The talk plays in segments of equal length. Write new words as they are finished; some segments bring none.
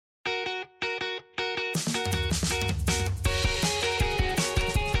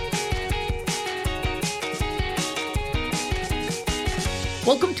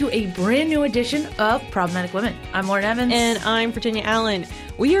Welcome to a brand new edition of Problematic Women. I'm Lauren Evans. And I'm Virginia Allen.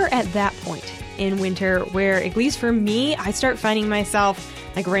 We are at that point in winter where, at least for me, I start finding myself,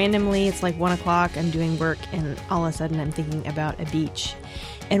 like randomly, it's like 1 o'clock, I'm doing work, and all of a sudden I'm thinking about a beach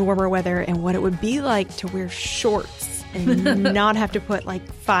and warmer weather and what it would be like to wear shorts and not have to put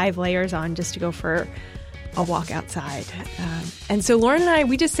like 5 layers on just to go for a walk outside. And so Lauren and I,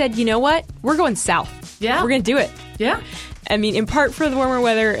 we just said, you know what? We're going south. Yeah. We're going to do it. Yeah. I mean, in part for the warmer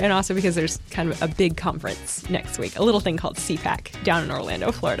weather and also because there's kind of a big conference next week, a little thing called CPAC down in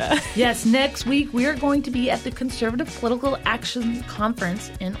Orlando, Florida. Yes, next week we are going to be at the Conservative Political Action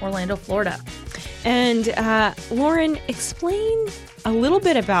Conference in Orlando, Florida. And Lauren, explain a little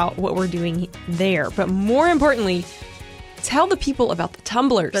bit about what we're doing there, but more importantly, tell the people about the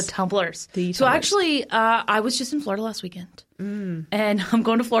tumblers. The tumblers. So actually, I was just in Florida last weekend. And I'm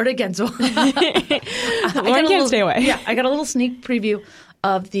going to Florida again. So Lauren can't stay away. Yeah, I got a little sneak preview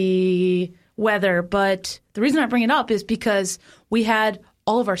of the weather. But the reason I bring it up is because we had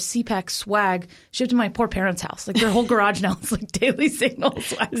all of our CPAC swag shipped to my poor parents' house. Like their whole garage now is like Daily Signal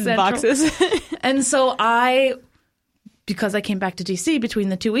swag central. Boxes. And so because I came back to D.C. between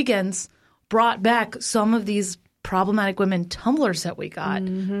the 2 weekends, brought back some of these Problematic Women tumblers that we got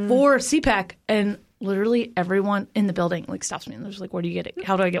for CPAC, and literally everyone in the building like stops me and they're just like, "Where do you get it?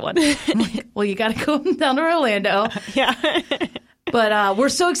 How do I get one?" I'm like, "Well, you got to go down to Orlando." Yeah. But we're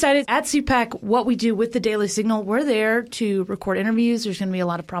so excited at CPAC. What we do with the Daily Signal, we're there to record interviews. There's going to be a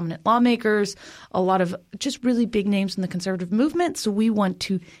lot of prominent lawmakers, a lot of just really big names in the conservative movement. So we want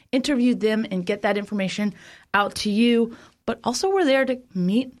to interview them and get that information out to you. But also we're there to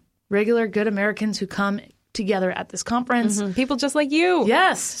meet regular good Americans who come together at this conference. People just like you.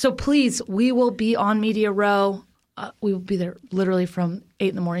 Yes. So please, we will be on Media Row. We will be there literally from 8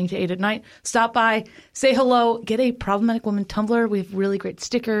 in the morning to 8 at night. Stop by, say hello, get a Problematic Woman tumbler. We have really great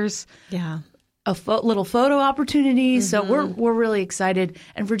stickers. Yeah. A little photo opportunity. So we're really excited.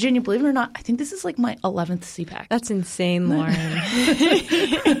 And Virginia, believe it or not, I think this is like my 11th CPAC. That's insane, Lauren.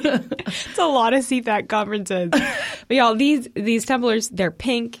 It's a lot of CPAC conferences. But y'all, these tumblers, they're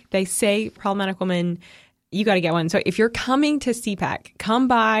pink. They say Problematic Woman. You got to get one. So if you're coming to CPAC, come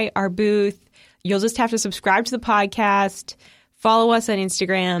by our booth. You'll just have to subscribe to the podcast, follow us on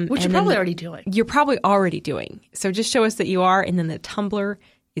Instagram. Which you're probably already doing. You're probably already doing. So just show us that you are, and then the tumbler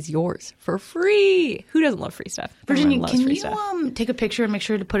is yours for free. Who doesn't love free stuff? Virginia, can you take a picture and make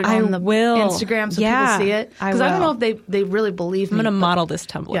sure to put it on the Instagram so people see it? Because I don't know if they really believe me. I'm going to model this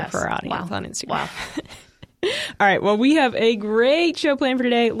tumbler for our audience on Instagram. Wow. All right. Well, we have a great show planned for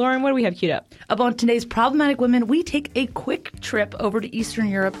today. Lauren, what do we have queued up? Up on today's Problematic Women, we take a quick trip over to Eastern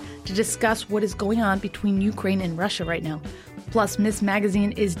Europe to discuss what is going on between Ukraine and Russia right now. Plus, Miss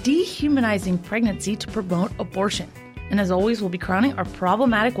Magazine is dehumanizing pregnancy to promote abortion. And as always, we'll be crowning our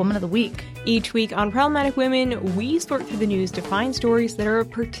Problematic Woman of the Week. Each week on Problematic Women, we sort through the news to find stories that are of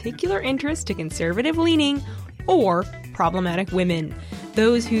particular interest to conservative-leaning or problematic women,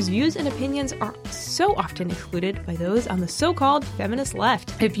 those whose views and opinions are so often excluded by those on the so-called feminist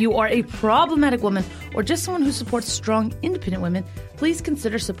left. If you are a problematic woman or just someone who supports strong, independent women, please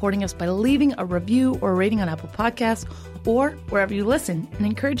consider supporting us by leaving a review or a rating on Apple Podcasts or wherever you listen and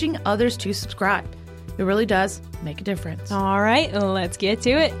encouraging others to subscribe. It really does make a difference. All right, let's get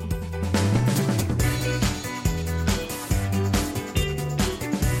to it.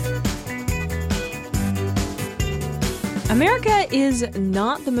 America is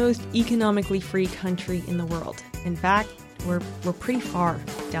not the most economically free country in the world. In fact, we're pretty far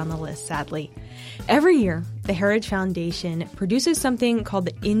down the list, sadly. Every year, the Heritage Foundation produces something called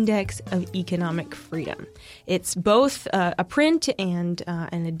the Index of Economic Freedom. It's both a print and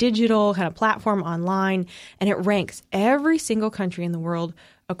a digital kind of platform online, and it ranks every single country in the world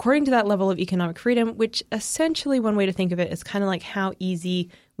according to that level of economic freedom, which essentially one way to think of it is kind of like how easy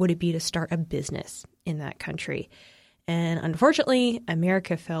would it be to start a business in that country. And unfortunately,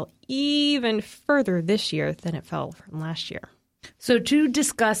 America fell even further this year than it fell from last year. So to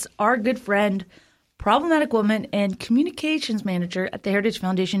discuss, our good friend, problematic woman, and communications manager at the Heritage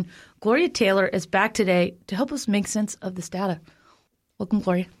Foundation, Gloria Taylor, is back today to help us make sense of this data. Welcome,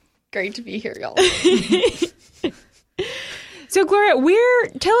 Gloria. Great to be here, y'all. So, Gloria,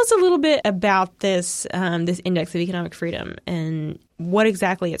 tell us a little bit about this Index of Economic Freedom and what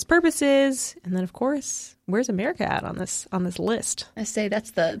exactly its purpose is, and then, of course, where's America at on this list? I say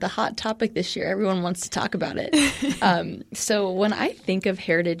that's the hot topic this year. Everyone wants to talk about it. So when I think of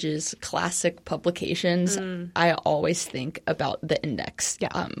Heritage's classic publications, I always think about the index.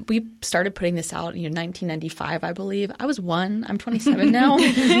 Yeah. We started putting this out in 1995, I believe. I was 1. I'm 27 now.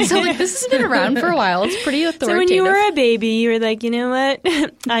 So like this has been around for a while. It's pretty authoritative. So when you were a baby, you were like, you know what?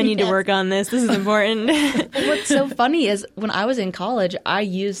 I need to work on this. This is important. What's so funny is when I was in college, I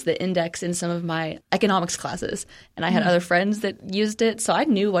used the index in some of my economics classes, and I had other friends that used it, so I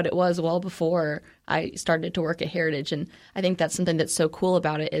knew what it was well before I started to work at Heritage. And I think that's something that's so cool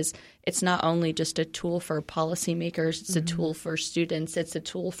about it is it's not only just a tool for policymakers, it's a tool for students, it's a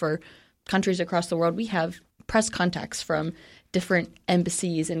tool for countries across the world. We have press contacts from different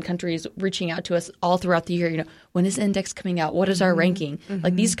embassies and countries reaching out to us all throughout the year. When is the index coming out? What is our ranking?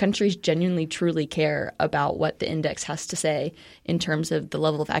 Like these countries genuinely, truly care about what the index has to say in terms of the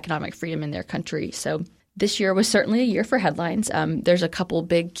level of economic freedom in their country. So this year was certainly a year for headlines. There's a couple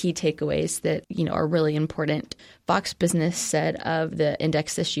big key takeaways that are really important. Fox Business said of the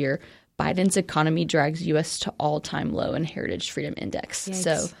index this year, Biden's economy drags U.S. to all-time low in Heritage Freedom Index. Yikes.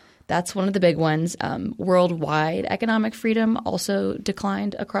 So that's one of the big ones. Worldwide economic freedom also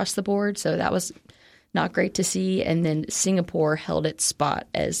declined across the board, so that was not great to see. And then Singapore held its spot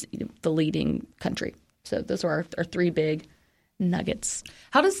as the leading country. So those are our 3 big nuggets.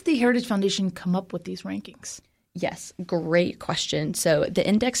 How does the Heritage Foundation come up with these rankings? Yes, great question. So the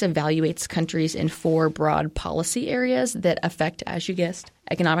index evaluates countries in 4 broad policy areas that affect, as you guessed,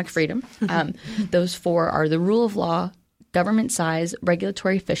 economic freedom. Those 4 are the rule of law, government size,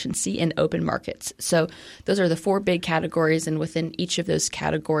 regulatory efficiency, and open markets. So those are the 4 big categories, and within each of those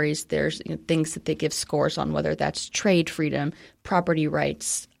categories, there's things that they give scores on, whether that's trade freedom, property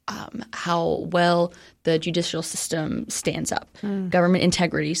rights, how well the judicial system stands up, government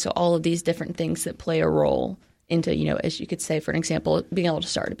integrity. So all of these different things that play a role into, as you could say, for an example, being able to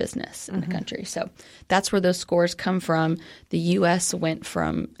start a business in the country. So that's where those scores come from. The U.S. went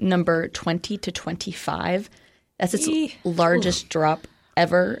from number 20 to 25. That's its largest drop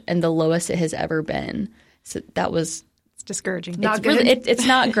ever and the lowest it has ever been. So that was discouraging. It's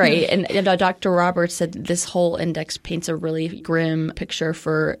not great. And Dr. Roberts said this whole index paints a really grim picture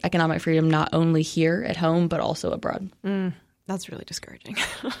for economic freedom, not only here at home, but also abroad. That's really discouraging.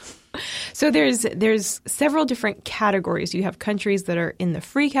 So there's several different categories. You have countries that are in the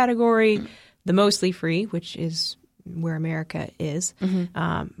free category, the mostly free, which is where America is,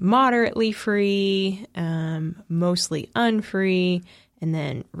 moderately free, mostly unfree, and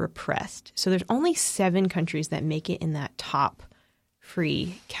then repressed. So there's only 7 countries that make it in that top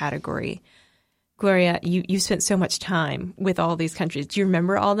free category. Gloria, you spent so much time with all these countries. Do you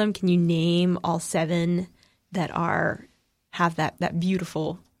remember all of them? Can you name all 7 that have that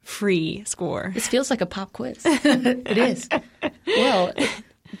beautiful free score? This feels like a pop quiz. It is. Well,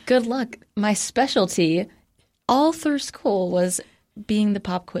 good luck. My specialty all through school was being the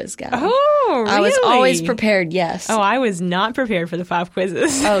pop quiz guy. Oh, really? I was always prepared, yes. Oh, I was not prepared for the pop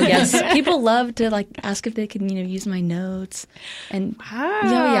quizzes. Oh, yes. People love to ask if they can, use my notes. And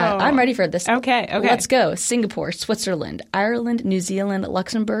yeah, I'm ready for this. Okay. Let's go. Singapore, Switzerland, Ireland, New Zealand,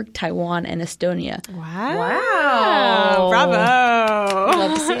 Luxembourg, Taiwan, and Estonia. Wow. Bravo.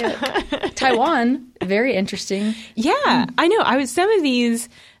 Love to see it. Taiwan, very interesting. Yeah, I know. Some of these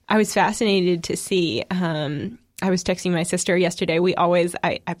I was fascinated to see. I was texting my sister yesterday.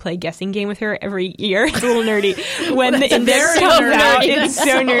 I play a guessing game with her every year. It's a little nerdy. When the index comes out, it's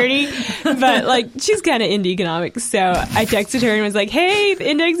so nerdy. But she's kind of into economics. So I texted her and was like, hey, the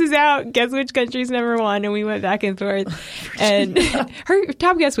index is out. Guess which country's number 1? And we went back and forth. And her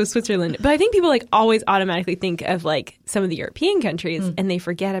top guess was Switzerland. But I think people always automatically think of some of the European countries and they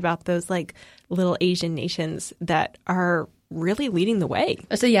forget about those little Asian nations that are really leading the way.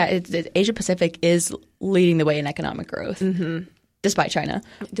 So yeah, Asia Pacific is leading the way in economic growth, despite China.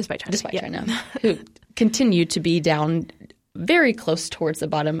 Despite China, who continue to be down very close towards the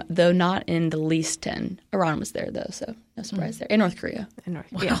bottom, though not in the least 10. Iran was there though, so no surprise there. And North Korea.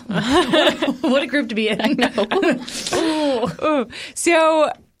 What a group to be in. I know.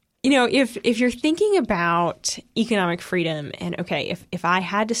 So, if you're thinking about economic freedom and if I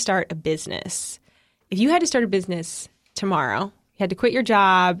had to start a business, if you had to start a business tomorrow, you had to quit your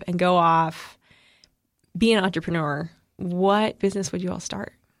job and go off, be an entrepreneur, what business would you all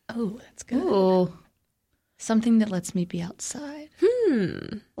start? Oh, that's good. Ooh. Something that lets me be outside.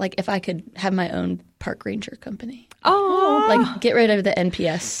 Like if I could have my own park ranger company. Oh. Get rid of the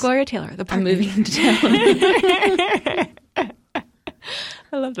NPS. Gloria Taylor, the park I'm moving into town.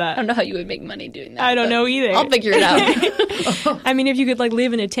 I love that. I don't know how you would make money doing that. I don't know either. I'll figure it out. I mean, if you could like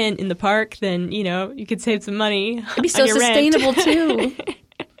live in a tent in the park, then, you know, you could save some money. It'd be so sustainable too.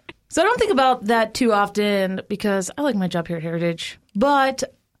 So I don't think about that too often because I like my job here at Heritage. But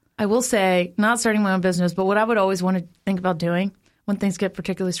I will say, not starting my own business, but what I would always want to think about doing when things get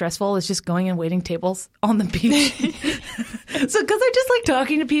particularly stressful is just going and waiting tables on the beach. So because I just like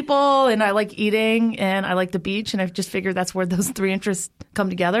talking to people and I like eating and I like the beach, and I just figured that's where those three interests come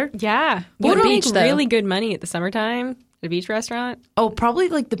together. Yeah. What You beach, make though? really good money at the summertime at a beach restaurant. Oh, probably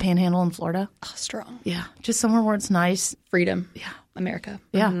like the Panhandle in Florida. Oh, strong. Yeah, just somewhere where it's nice. Freedom. Yeah. America.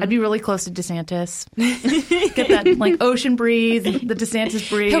 Yeah, I'd be really close to DeSantis. Get that like ocean breeze, the DeSantis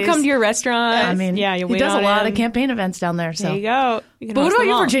breeze. He'll come to your restaurant. I mean, yeah, you'll he wait does a on lot him. of campaign events down there. So There you go. You can But what host about them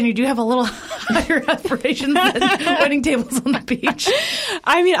you, all. Virginia? Do you have a little higher aspirations than waiting tables on the beach?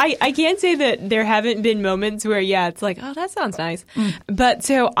 I mean, I can't say that there haven't been moments where, yeah, it's like, oh, that sounds nice. But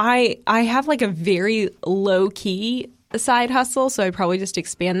so I have like a very low key side hustle. So I'd probably just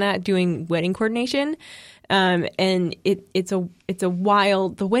expand that doing wedding coordination. And it's a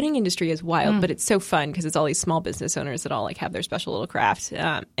wild, the wedding industry is wild, but it's so fun because it's all these small business owners that all like have their special little craft.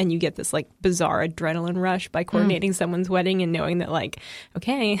 And you get this like bizarre adrenaline rush by coordinating someone's wedding and knowing that like,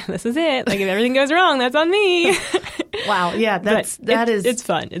 okay, this is it. Like if everything goes wrong, that's on me. Wow, yeah, It's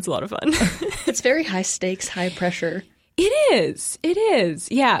fun. It's a lot of fun. It's very high stakes, high pressure. It is. It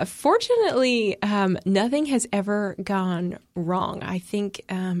is. Yeah. Fortunately, nothing has ever gone wrong. I think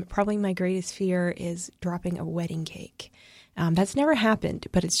probably my greatest fear is dropping a wedding cake. That's never happened,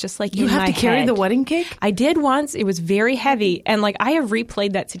 but it's just like You in have my to carry head. the wedding cake? I did once. It was very heavy. And like I have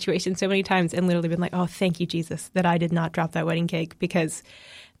replayed that situation so many times and literally been like, oh, thank you, Jesus, that I did not drop that wedding cake because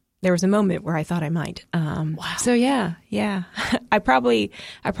there was a moment where I thought I might. Wow. So yeah. I probably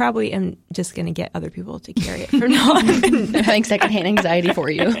am just going to get other people to carry it from now on. I'm having secondhand anxiety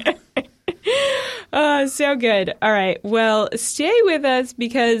for you. So good. All right. Well, stay with us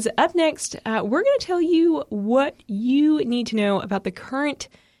because up next, we're going to tell you what you need to know about the current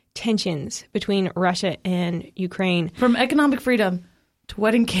tensions between Russia and Ukraine. From economic freedom to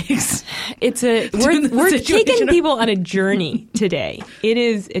wedding cakes. We're situation. taking people on a journey today. It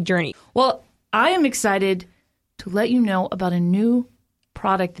is a journey. Well, I am excited to let you know about a new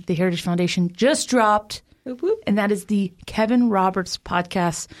product that the Heritage Foundation just dropped. Whoop, whoop. And that is the Kevin Roberts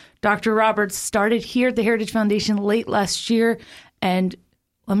podcast. Dr. Roberts started here at the Heritage Foundation late last year. And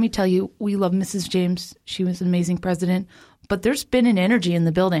let me tell you, we love Mrs. James. She was an amazing president. But there's been an energy in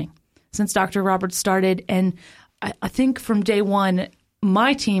the building since Dr. Roberts started. And I think from day one,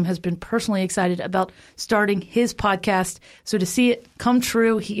 my team has been personally excited about starting his podcast. So to see it come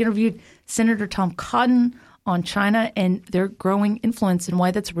true, he interviewed Senator Tom Cotton on China and their growing influence and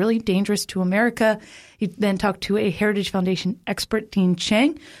why that's really dangerous to America. He then talked to a Heritage Foundation expert, Dean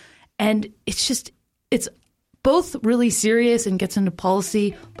Chang. And it's both really serious and gets into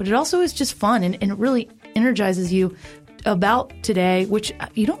policy, but it also is just fun and it really energizes you about today, which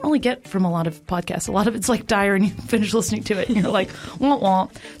you don't really get from a lot of podcasts. A lot of it's like dire and you finish listening to it and you're like, wah, wah.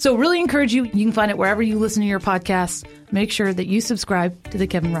 So really encourage you. You can find it wherever you listen to your podcasts. Make sure that you subscribe to The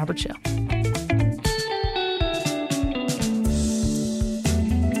Kevin Roberts Show.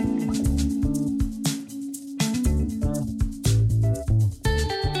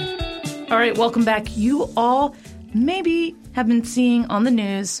 All right, welcome back. You all maybe have been seeing on the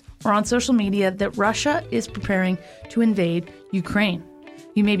news or on social media that Russia is preparing to invade Ukraine.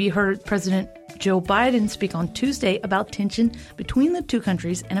 You maybe heard President Joe Biden speak on Tuesday about tension between the two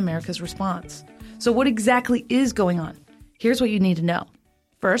countries and America's response. So what exactly is going on? Here's what you need to know.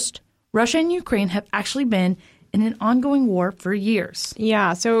 First, Russia and Ukraine have actually been in an ongoing war for years.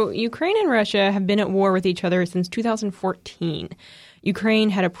 Yeah, so Ukraine and Russia have been at war with each other since 2014. Ukraine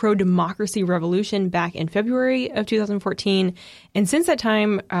had a pro-democracy revolution back in February of 2014. And since that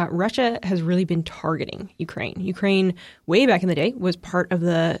time, Russia has really been targeting Ukraine. Ukraine, way back in the day, was part of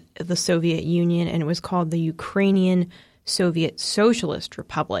the Soviet Union, and it was called the Ukrainian Soviet Socialist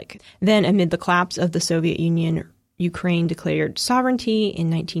Republic. Then, amid the collapse of the Soviet Union, Ukraine declared sovereignty in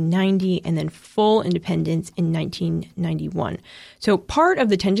 1990 and then full independence in 1991. So part of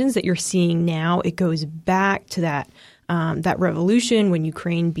the tensions that you're seeing now, it goes back to that revolution when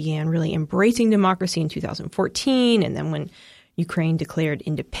Ukraine began really embracing democracy in 2014, and then when Ukraine declared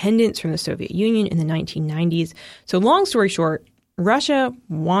independence from the Soviet Union in the 1990s. So long story short, Russia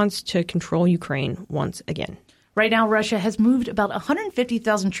wants to control Ukraine once again. Right now, Russia has moved about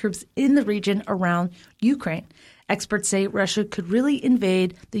 150,000 troops in the region around Ukraine. Experts say Russia could really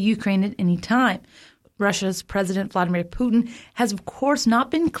invade the Ukraine at any time. Russia's President Vladimir Putin has, of course,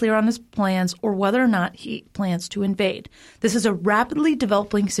 not been clear on his plans or whether or not he plans to invade. This is a rapidly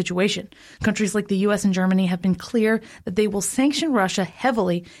developing situation. Countries like the U.S. and Germany have been clear that they will sanction Russia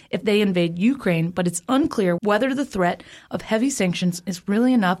heavily if they invade Ukraine, but it's unclear whether the threat of heavy sanctions is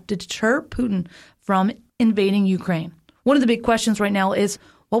really enough to deter Putin from invading Ukraine. One of the big questions right now is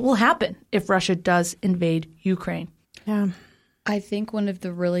what will happen if Russia does invade Ukraine? Yeah. I think one of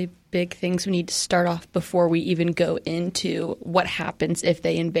the really big things we need to start off before we even go into what happens if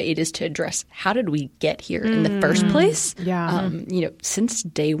they invade is to address how did we get here in the first place? Yeah. Since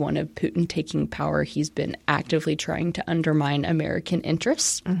day one of Putin taking power, he's been actively trying to undermine American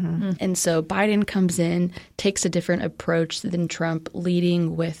interests. And so Biden comes in, takes a different approach than Trump,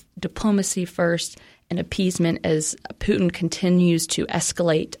 leading with diplomacy first and appeasement as Putin continues to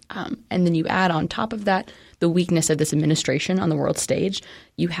escalate. And then you add on top of that the weakness of this administration on the world stage.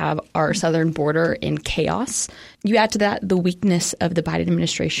 You have our southern border in chaos. You add to that the weakness of the Biden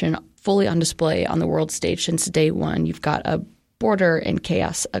administration fully on display on the world stage since day one. You've got a border in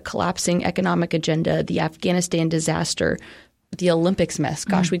chaos, a collapsing economic agenda, the Afghanistan disaster, the Olympics mess.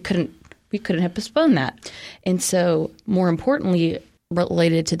 Gosh, we couldn't have postponed that. And so more importantly,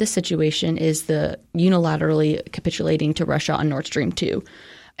 related to this situation is the unilaterally capitulating to Russia on Nord Stream 2.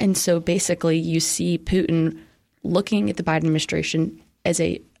 And so basically you see Putin looking at the Biden administration as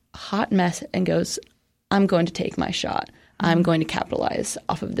a hot mess and goes, I'm going to take my shot. I'm going to capitalize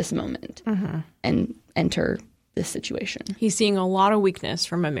off of this moment and enter this situation. He's seeing a lot of weakness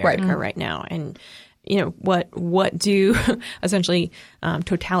from America right now. And, what do essentially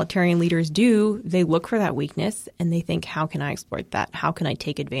totalitarian leaders do? They look for that weakness and they think, how can I exploit that? How can I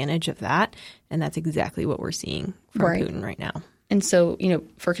take advantage of that? And that's exactly what we're seeing from Putin right now. And so,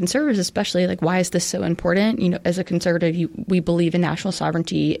 for conservatives especially, why is this so important? As a conservative, we believe in national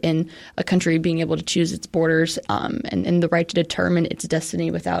sovereignty, in a country being able to choose its borders and the right to determine its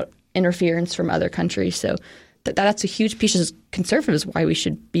destiny without interference from other countries. So that's a huge piece as conservatives why we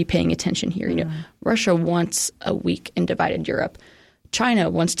should be paying attention here. Russia wants a weak and divided Europe. China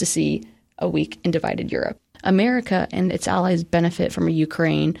wants to see a weak and divided Europe. America and its allies benefit from a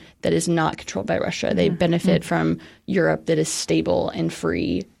Ukraine that is not controlled by Russia. They benefit from Europe that is stable and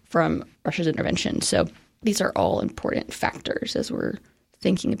free from Russia's intervention. So these are all important factors as we're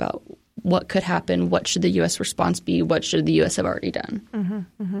thinking about what could happen, what should the U.S. response be, what should the U.S. have already done.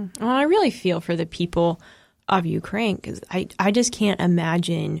 Well, I really feel for the people of Ukraine because I just can't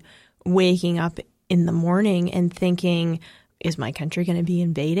imagine waking up in the morning and thinking, is my country going to be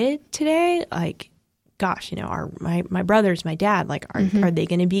invaded today? Gosh, my brothers, my dad, are they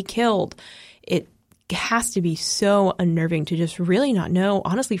going to be killed? It has to be so unnerving to just really not know,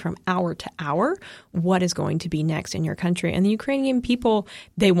 honestly, from hour to hour, what is going to be next in your country. And the Ukrainian people,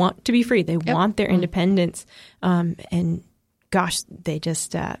 they want to be free. They want their independence. And gosh, they're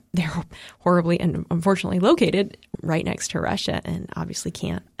horribly and unfortunately located right next to Russia and obviously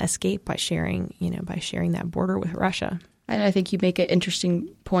can't escape by sharing that border with Russia. And I think you make an interesting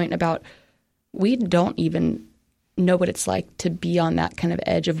point about we don't even know what it's like to be on that kind of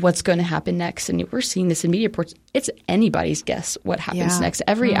edge of what's going to happen next. And we're seeing this in media reports. It's anybody's guess what happens next.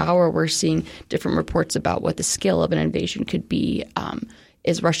 Every hour we're seeing different reports about what the scale of an invasion could be.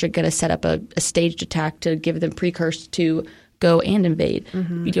 Is Russia going to set up a staged attack to give them precursor to go and invade?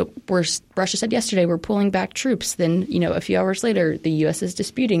 Russia said yesterday we're pulling back troops. Then, a few hours later, the U.S. is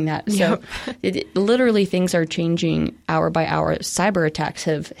disputing that. So literally things are changing hour by hour. Cyber attacks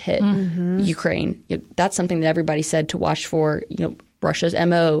have hit Ukraine. That's something that everybody said to watch for. Russia's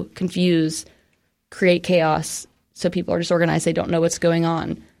MO, confuse, create chaos. So people are disorganized. They don't know what's going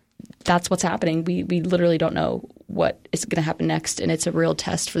on. That's what's happening. We literally don't know what is going to happen next. And it's a real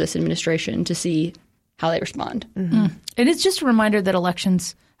test for this administration to see how they respond. And it's just a reminder that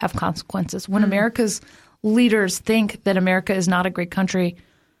elections have consequences. When America's leaders think that America is not a great country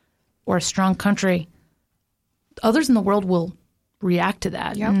or a strong country, others in the world will react to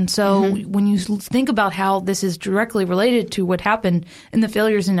that. And so when you think about how this is directly related to what happened in the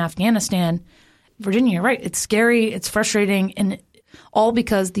failures in Afghanistan, Virginia, you're right. It's scary. It's frustrating. And all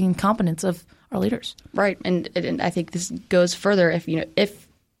because the incompetence of our leaders. Right. And I think this goes further. If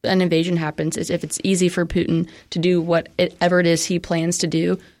an invasion happens, is if it's easy for Putin to do whatever it is he plans to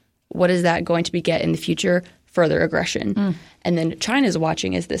do, what is that going to beget in the future? Further aggression. And then China's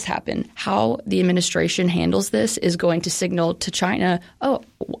watching as this happen. How the administration handles this is going to signal to China, oh,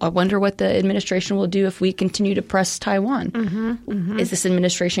 I wonder what the administration will do if we continue to press Taiwan. Is this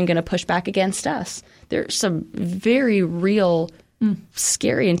administration going to push back against us? There's some very real,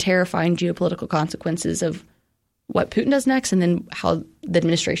 scary and terrifying geopolitical consequences of what Putin does next and then how the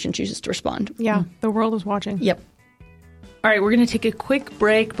administration chooses to respond. Yeah, the world is watching. Yep. All right, we're going to take a quick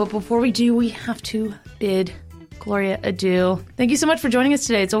break, but before we do, we have to bid Gloria adieu. Thank you so much for joining us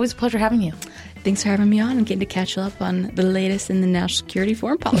today. It's always a pleasure having you. Thanks for having me on and getting to catch up on the latest in the national security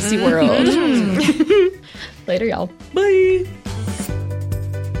foreign policy world. Later, y'all. Bye.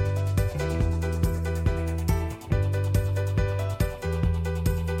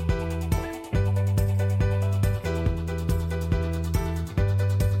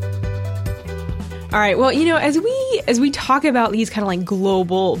 All right. Well, as we talk about these kind of like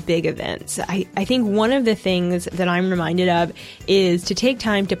global big events, I think one of the things that I'm reminded of is to take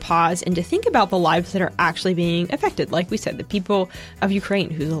time to pause and to think about the lives that are actually being affected. Like we said, the people of Ukraine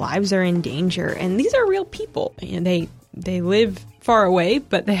whose lives are in danger, and these are real people. They live far away,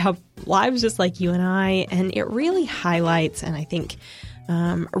 but they have lives just like you and I, and it really highlights, and I think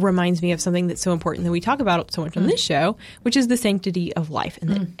reminds me of something that's so important that we talk about so much on this show, which is the sanctity of life, and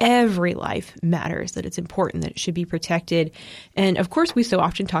that every life matters, that it's important, that it should be protected. And of course, we so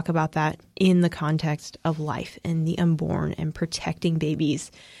often talk about that in the context of life and the unborn and protecting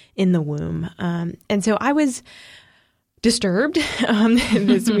babies in the womb. And so I was disturbed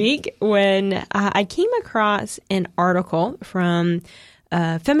this week when I came across an article from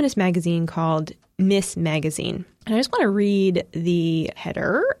a feminist magazine called Miss Magazine. And I just want to read the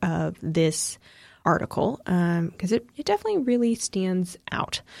header of this article because it definitely really stands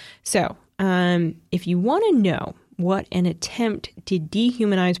out. So if you want to know what an attempt to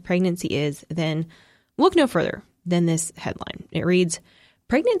dehumanize pregnancy is, then look no further than this headline. It reads,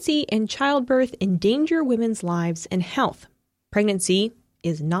 "Pregnancy and childbirth endanger women's lives and health. Pregnancy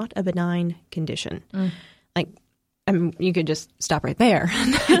is not a benign condition." You could just stop right there.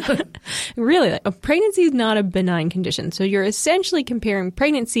 Really, a pregnancy is not a benign condition. So you're essentially comparing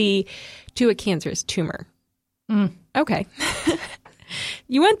pregnancy to a cancerous tumor. Okay.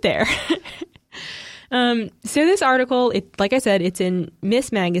 You went there. So this article, like I said, it's in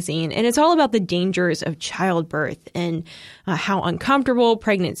Miss Magazine, and it's all about the dangers of childbirth and how uncomfortable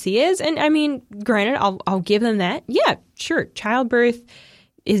pregnancy is. And I mean, granted, I'll give them that. Yeah, sure. Childbirth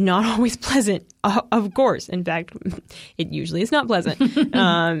is not always pleasant, of course. In fact, it usually is not pleasant.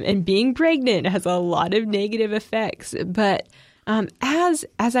 And being pregnant has a lot of negative effects. But as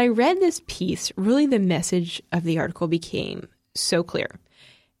I read this piece, really the message of the article became so clear.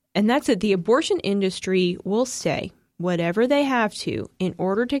 And that's that the abortion industry will say whatever they have to in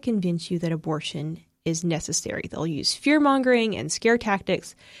order to convince you that abortion is necessary. They'll use fear-mongering and scare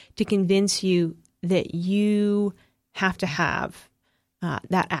tactics to convince you that you have to have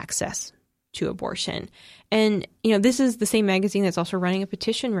that access to abortion. And, this is the same magazine that's also running a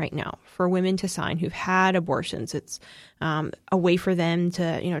petition right now for women to sign who've had abortions. It's a way for them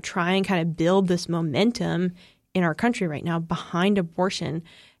to, try and kind of build this momentum in our country right now behind abortion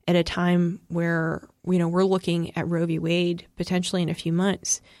at a time where, we're looking at Roe v. Wade potentially in a few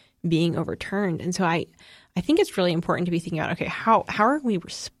months being overturned. And so I think it's really important to be thinking about, okay, how are we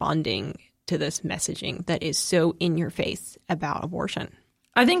responding to this messaging that is so in your face about abortion?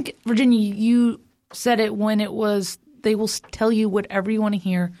 I think, Virginia, you said it when it was, they will tell you whatever you want to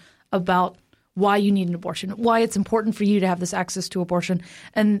hear about why you need an abortion, why it's important for you to have this access to abortion.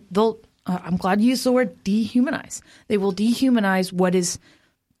 And they'll, I'm glad you used the word dehumanize. They will dehumanize what is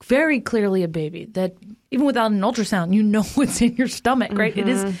very clearly a baby, that even without an ultrasound, you know what's in your stomach, right?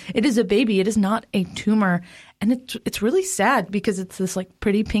 Mm-hmm. It is a baby. It is not a tumor. And it's really sad because it's this like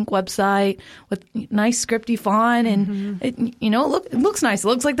pretty pink website with nice scripty font and it looks nice. It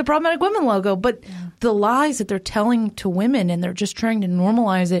looks like the Problematic Women logo, but the lies that they're telling to women, and they're just trying to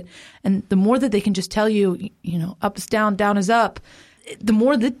normalize it. And the more that they can just tell you, up is down, down is up, the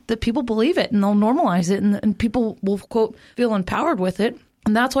more that people believe it and they'll normalize it, and people will, quote, feel empowered with it.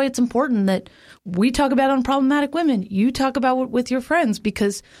 And that's why it's important that we talk about it on Problematic Women. You talk about it with your friends,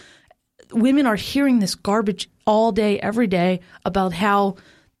 because women are hearing this garbage all day, every day about how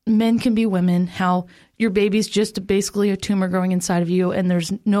men can be women, how your baby's just basically a tumor growing inside of you and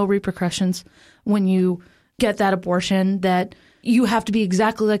there's no repercussions when you get that abortion, that you have to be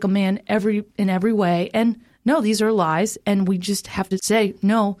exactly like a man in every way. And no, these are lies. And we just have to say,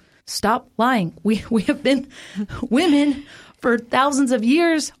 no, stop lying. We have been women for thousands of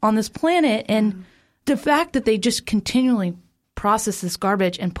years on this planet. And the fact that they just continually process this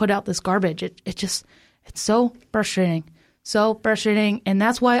garbage and put out this garbage, it's so frustrating. So frustrating. And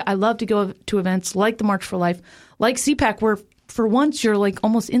that's why I love to go to events like the March for Life, like CPAC, where for once you're like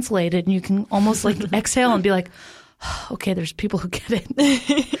almost insulated and you can almost like exhale and be like, okay, there's people who get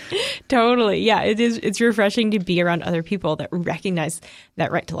it. Totally. Yeah, it is. It's refreshing to be around other people that recognize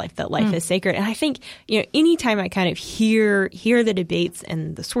that right to life, that life is sacred. And I think, anytime I kind of hear the debates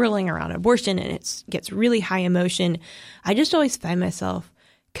and the swirling around abortion and it gets really high emotion, I just always find myself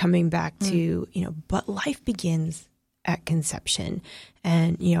coming back to, but life begins at conception.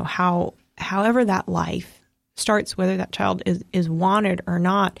 And, however that life starts, whether that child is wanted or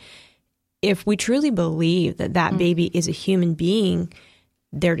not, if we truly believe that that baby is a human being,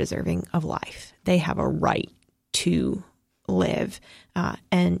 they're deserving of life. They have a right to live,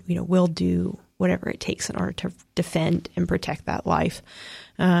 and we'll do whatever it takes in order to defend and protect that life.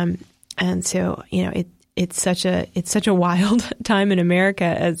 And so it's such a wild time in America.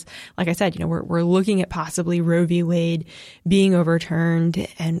 As like I said, we're looking at possibly Roe v. Wade being overturned,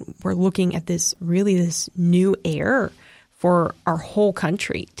 and we're looking at this new era for our whole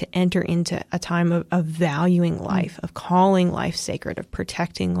country to enter into a time of valuing life, of calling life sacred, of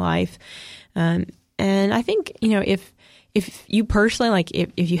protecting life. And I think, if you personally,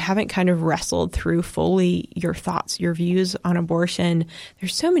 if you haven't kind of wrestled through fully your thoughts, your views on abortion,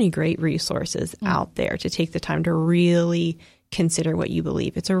 there's so many great resources out there to take the time to really consider what you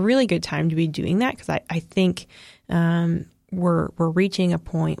believe. It's a really good time to be doing that, because I think we're reaching a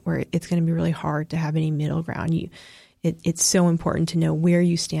point where it's going to be really hard to have any middle ground. It's so important to know where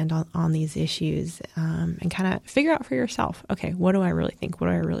you stand on these issues, and kind of figure out for yourself, okay, what do I really think? What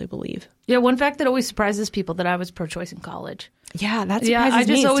do I really believe? Yeah, one fact that always surprises people that I was pro-choice in college. Yeah, that surprises me. I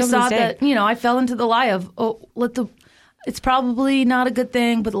just always thought that, I fell into the lie of, it's probably not a good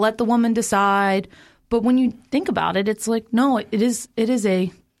thing, but let the woman decide. But when you think about it, it's like, no, it is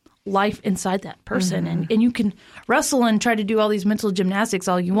a life inside that person. And you can wrestle and try to do all these mental gymnastics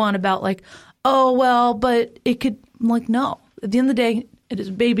all you want about but it could, no. At the end of the day, it is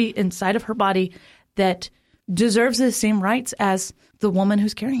a baby inside of her body that deserves the same rights as the woman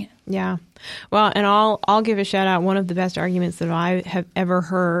who's carrying it. Yeah. Well, and I'll give a shout out. One of the best arguments that I have ever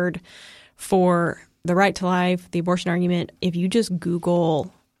heard for the right to life, the abortion argument, if you just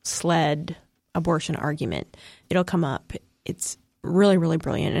Google SLED abortion argument, it'll come up. It's really, really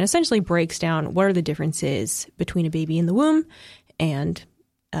brilliant, and essentially breaks down what are the differences between a baby in the womb and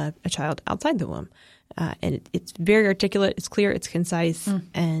a child outside the womb. And it's very articulate, it's clear, it's concise.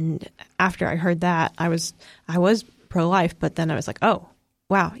 And after I heard that, I was pro-life, but then I was like, oh,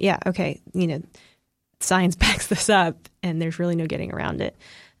 wow, yeah, okay, science backs this up, and there's really no getting around it.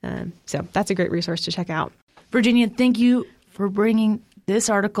 So that's a great resource to check out. Virginia, thank you for bringing this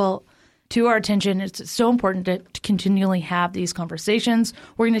article to our attention. It's so important to continually have these conversations.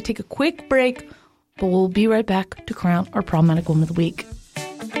 We're going to take a quick break, but we'll be right back to crown our Problematic Woman of the Week.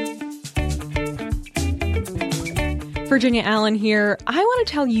 Virginia Allen here. I want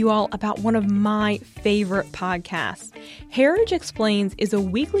to tell you all about one of my favorite podcasts. Heritage Explains is a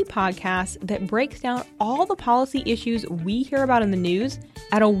weekly podcast that breaks down all the policy issues we hear about in the news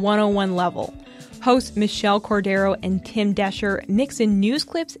at a 101 level. Hosts Michelle Cordero and Tim Desher mix in news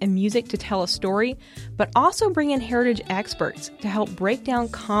clips and music to tell a story, but also bring in Heritage experts to help break down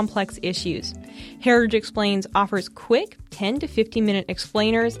complex issues. Heritage Explains offers quick 10 to 15-minute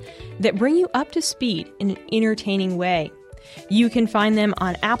explainers that bring you up to speed in an entertaining way. You can find them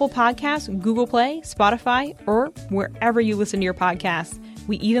on Apple Podcasts, Google Play, Spotify, or wherever you listen to your podcasts.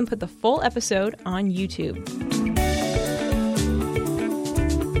 We even put the full episode on YouTube.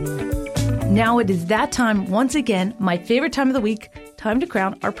 Now it is that time, once again, my favorite time of the week, time to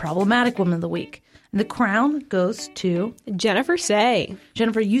crown our Problematic Woman of the Week. And the crown goes to Jennifer Say.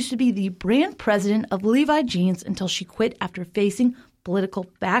 Jennifer used to be the brand president of Levi Jeans until she quit after facing political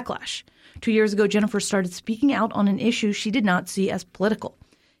backlash. 2 years ago, Jennifer started speaking out on an issue she did not see as political.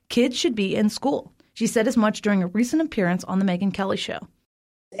 Kids should be in school. She said as much during a recent appearance on The Megyn Kelly Show.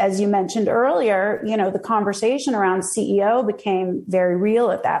 As you mentioned earlier, the conversation around CEO became very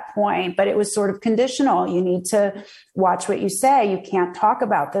real at that point, but it was sort of conditional. You need to watch what you say. You can't talk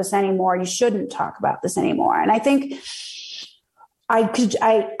about this anymore. You shouldn't talk about this anymore. And I think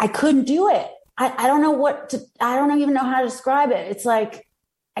I couldn't do it. I don't even know how to describe it. It's like,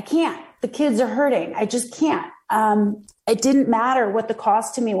 I can't. The kids are hurting. I just can't. It didn't matter what the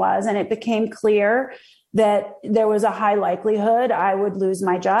cost to me was. And it became clear that there was a high likelihood I would lose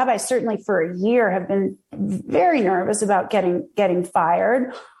my job. I certainly for a year have been very nervous about getting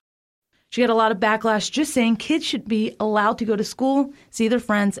fired. She got a lot of backlash just saying kids should be allowed to go to school, see their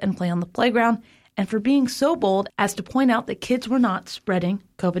friends, and play on the playground, and for being so bold as to point out that kids were not spreading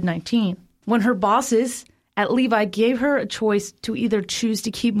COVID-19. When her bosses at Levi gave her a choice to either choose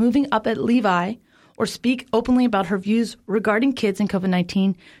to keep moving up at Levi or speak openly about her views regarding kids and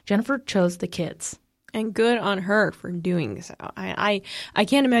COVID-19, Jennifer chose the kids. And good on her for doing so. I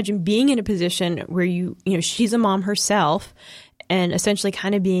can't imagine being in a position where she's a mom herself and essentially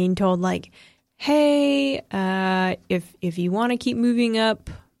kind of being told like, hey, if you want to keep moving up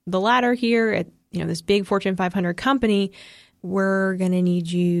the ladder here at this big Fortune 500 company, we're going to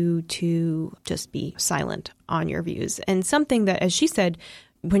need you to just be silent on your views. And something that, as she said,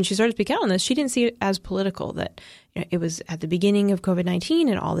 when she started to speak out on this, she didn't see it as political, that it was at the beginning of COVID-19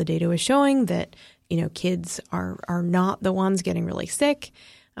 and all the data was showing that kids are not the ones getting really sick.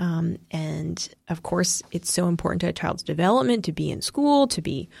 And of course, it's so important to a child's development to be in school, to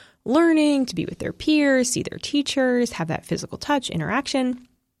be learning, to be with their peers, see their teachers, have that physical touch interaction.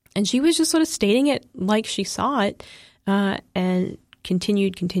 And she was just sort of stating it like she saw it, and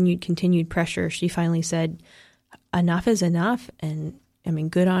continued pressure. She finally said, enough is enough. And I mean,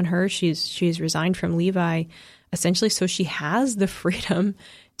 good on her. She's resigned from Levi essentially so she has the freedom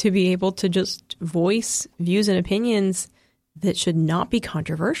to be able to just voice views and opinions that should not be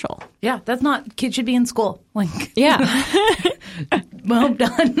controversial. Yeah, kids should be in school. Yeah. Well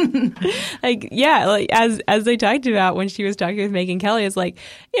done. As they talked about when she was talking with Megyn Kelly, it's like,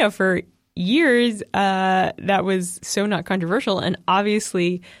 for years, that was so not controversial. And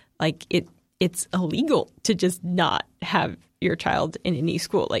obviously, it's illegal to just not have your child in any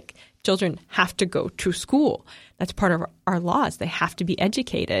school. Like, children have to go to school. That's part of our laws. They have to be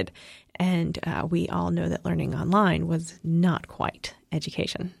educated. And we all know that learning online was not quite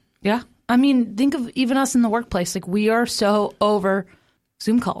education. Yeah. I mean, think of even us in the workplace. Like, we are so over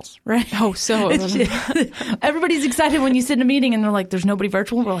Zoom calls, right? Oh, so everybody's excited when you sit in a meeting and they're like, there's nobody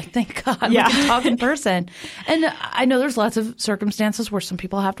virtual. We're like, thank God, we can talk in person. And I know there's lots of circumstances where some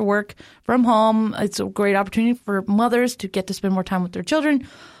people have to work from home. It's a great opportunity for mothers to get to spend more time with their children.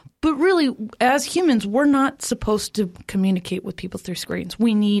 But really, as humans, we're not supposed to communicate with people through screens.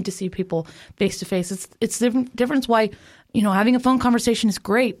 We need to see people face to face. It's the difference why, having a phone conversation is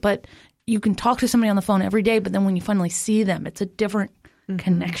great, but you can talk to somebody on the phone every day, but then when you finally see them, it's a different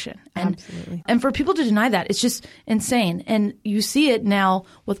connection. Absolutely. And for people to deny that, it's just insane. And you see it now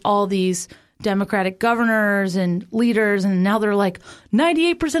with all these Democratic governors and leaders, and now they're like,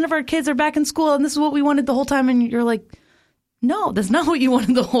 98% of our kids are back in school, and this is what we wanted the whole time. And you're like, no, that's not what you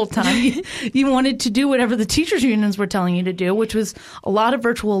wanted the whole time. You wanted to do whatever the teachers' unions were telling you to do, which was a lot of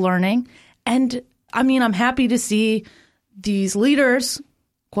virtual learning. And I mean, I'm happy to see these leaders,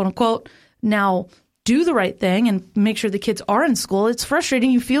 quote unquote, now do the right thing and make sure the kids are in school. It's frustrating.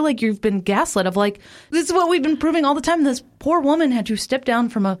 You feel like you've been gaslit of like, this is what we've been proving all the time. This poor woman had to step down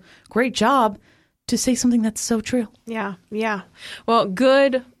from a great job to say something that's so true. Yeah. Yeah. Well,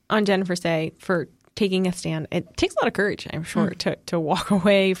 good on Jennifer Sey for taking a stand. It takes a lot of courage, I'm sure, to walk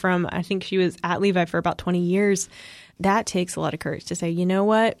away from, I think she was at Levi for about 20 years. That takes a lot of courage to say, you know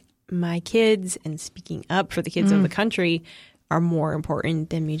what, my kids and speaking up for the kids of the country are more important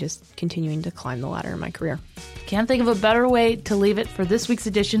than me just continuing to climb the ladder in my career. Can't think of a better way to leave it for this week's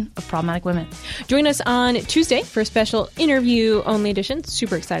edition of Problematic Women. Join us on Tuesday for a special interview-only edition.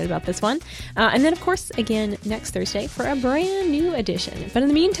 Super excited about this one. And then, of course, again next Thursday for a brand new edition. But in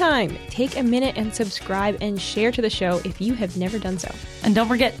the meantime, take a minute and subscribe and share to the show if you have never done so. And don't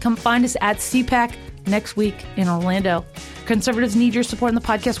forget, come find us at CPAC next week in Orlando. Conservatives need your support in the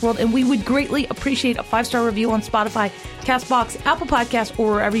podcast world, and we would greatly appreciate a 5-star review on Spotify, CastBox, Apple Podcasts,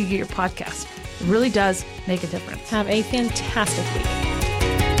 or wherever you get your podcasts. It really does make a difference. Have a fantastic week.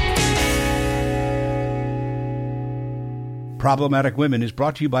 Problematic Women is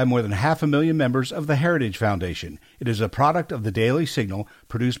brought to you by more than 500,000 members of the Heritage Foundation. It is a product of the Daily Signal,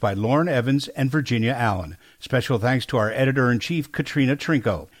 produced by Lauren Evans and Virginia Allen. Special thanks to our editor-in-chief, Katrina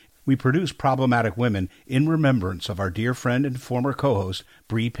Trinko. We produce Problematic Women in remembrance of our dear friend and former co-host,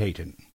 Bree Payton.